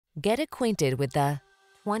Get acquainted with the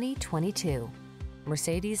 2022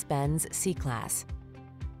 Mercedes-Benz C-Class.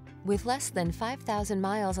 With less than 5,000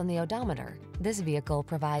 miles on the odometer, this vehicle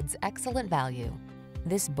provides excellent value.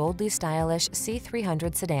 This boldly stylish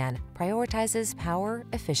C300 sedan prioritizes power,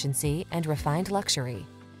 efficiency, and refined luxury.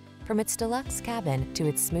 From its deluxe cabin to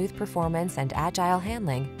its smooth performance and agile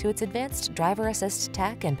handling to its advanced driver assist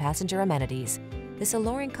tech and passenger amenities, this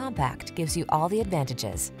alluring compact gives you all the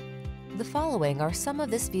advantages. The following are some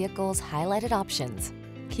of this vehicle's highlighted options: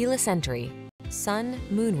 keyless entry, sun,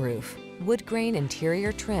 moonroof, wood grain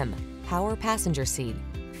interior trim, power passenger seat,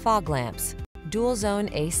 fog lamps, dual zone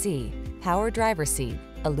AC, power driver seat,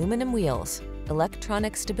 aluminum wheels,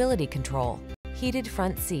 electronic stability control, heated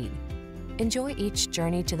front seat. Enjoy each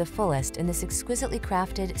journey to the fullest in this exquisitely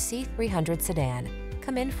crafted C300 sedan.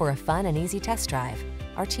 Come in for a fun and easy test drive.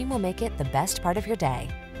 Our team will make it the best part of your day.